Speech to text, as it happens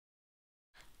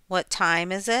What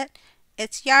time is it?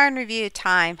 It's yarn review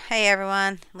time. Hey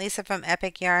everyone, Lisa from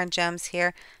Epic Yarn Gems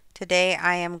here. Today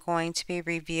I am going to be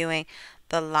reviewing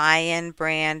the Lion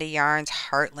brand yarns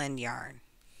Heartland yarn.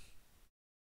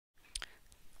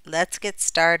 Let's get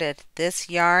started. This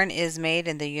yarn is made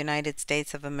in the United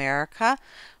States of America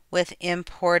with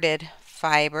imported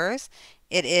fibers.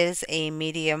 It is a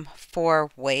medium 4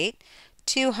 weight,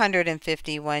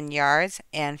 251 yards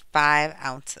and 5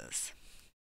 ounces.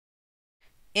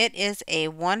 It is a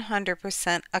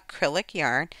 100% acrylic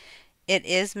yarn. It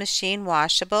is machine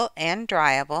washable and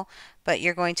dryable, but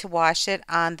you're going to wash it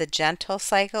on the gentle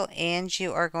cycle and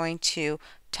you are going to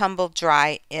tumble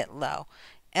dry it low.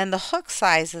 And the hook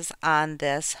sizes on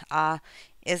this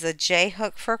is a J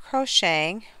hook for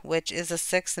crocheting, which is a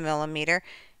 6 millimeter,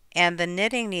 and the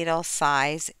knitting needle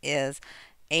size is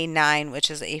a 9, which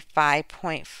is a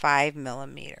 5.5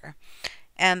 millimeter.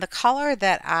 And the color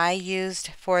that I used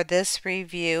for this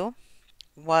review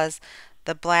was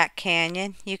the Black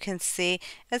Canyon. You can see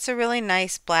it's a really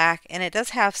nice black, and it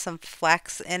does have some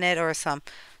flecks in it or some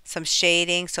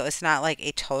shading, so it's not like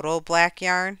a total black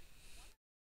yarn.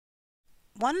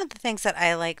 One of the things that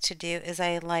I like to do is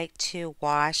I like to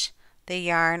wash the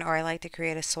yarn, or I like to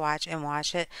create a swatch and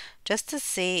wash it just to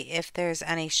see if there's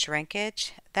any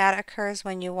shrinkage that occurs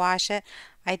when you wash it.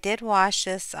 I did wash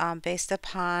this based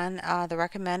upon the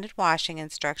recommended washing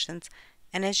instructions,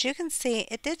 and as you can see,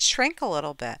 it did shrink a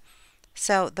little bit.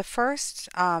 So the first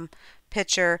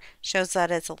picture shows that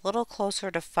it's a little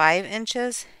closer to 5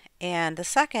 inches, and the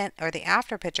second, or the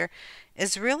after picture,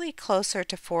 is really closer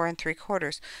to 4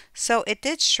 3/4. So it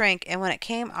did shrink, and when it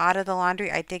came out of the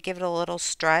laundry, I did give it a little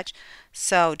stretch,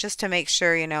 so just to make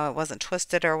sure, you know, it wasn't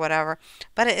twisted or whatever.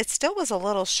 But it still was a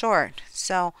little short.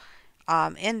 So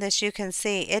in this, you can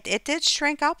see it did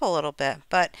shrink up a little bit,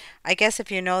 but I guess if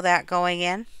you know that going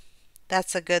in,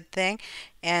 that's a good thing.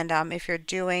 And if you're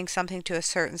doing something to a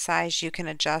certain size, you can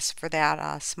adjust for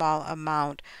that small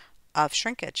amount of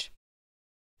shrinkage.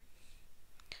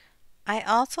 I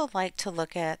also like to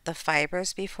look at the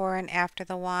fibers before and after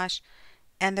the wash,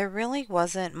 and there really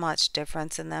wasn't much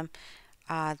difference in them.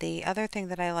 The other thing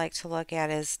that I like to look at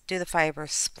is, do the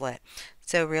fibers split?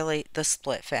 So really the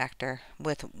split factor,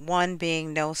 with 1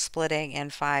 being no splitting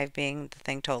and 5 being the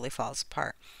thing totally falls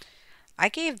apart. I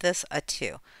gave this a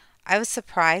 2. I was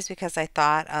surprised because I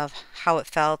thought of how it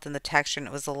felt and the texture, and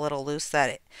it was a little loose,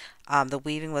 that the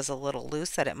weaving was a little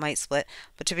loose, that it might split.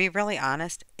 But to be really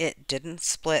honest, it didn't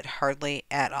split hardly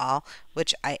at all,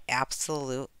 which I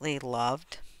absolutely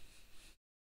loved.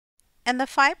 And the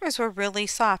fibers were really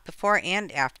soft before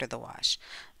and after the wash.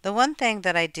 The one thing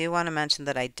that I do want to mention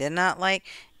that I did not like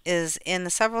is, in the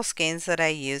several skeins that I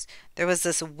used, there was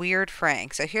this weird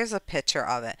fraying. So here's a picture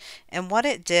of it. And what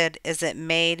it did is it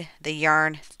made the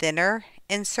yarn thinner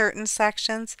in certain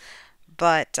sections,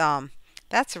 but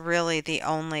that's really the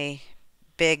only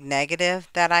big negative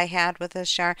that I had with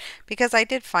this yarn, because I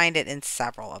did find it in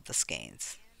several of the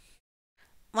skeins.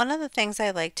 One of the things I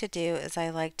like to do is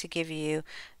I like to give you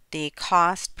the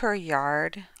cost per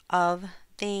yard of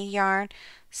the yarn.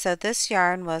 So this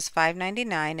yarn was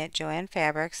 $5.99 at Joann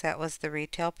Fabrics. That was the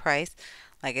retail price.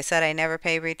 Like I said, I never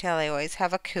pay retail. I always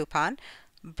have a coupon.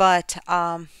 But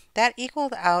that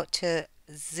equaled out to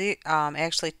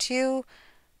actually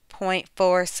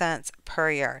 2.4 cents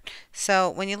per yard. So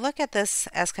when you look at this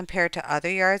as compared to other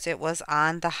yards, it was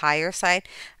on the higher side.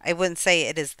 I wouldn't say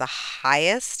it is the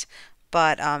highest,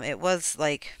 but it was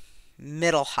like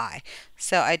middle high.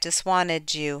 So I just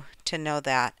wanted you to know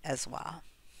that as well.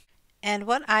 And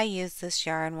what I used this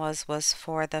yarn was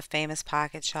for the famous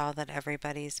pocket shawl that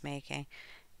everybody's making.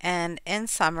 And in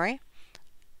summary,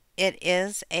 it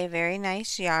is a very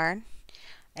nice yarn.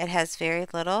 It has very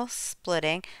little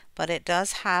splitting, but it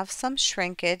does have some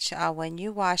shrinkage when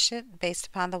you wash it based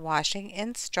upon the washing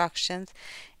instructions.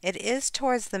 It is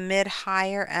towards the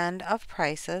mid-higher end of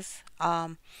prices.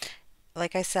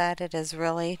 Like I said, it is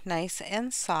really nice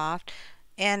and soft.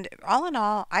 And all in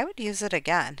all, I would use it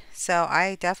again. So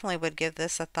I definitely would give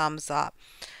this a thumbs up.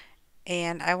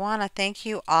 And I want to thank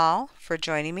you all for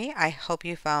joining me. I hope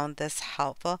you found this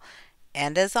helpful.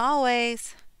 And as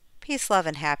always, peace, love,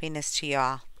 and happiness to you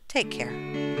all. Take care.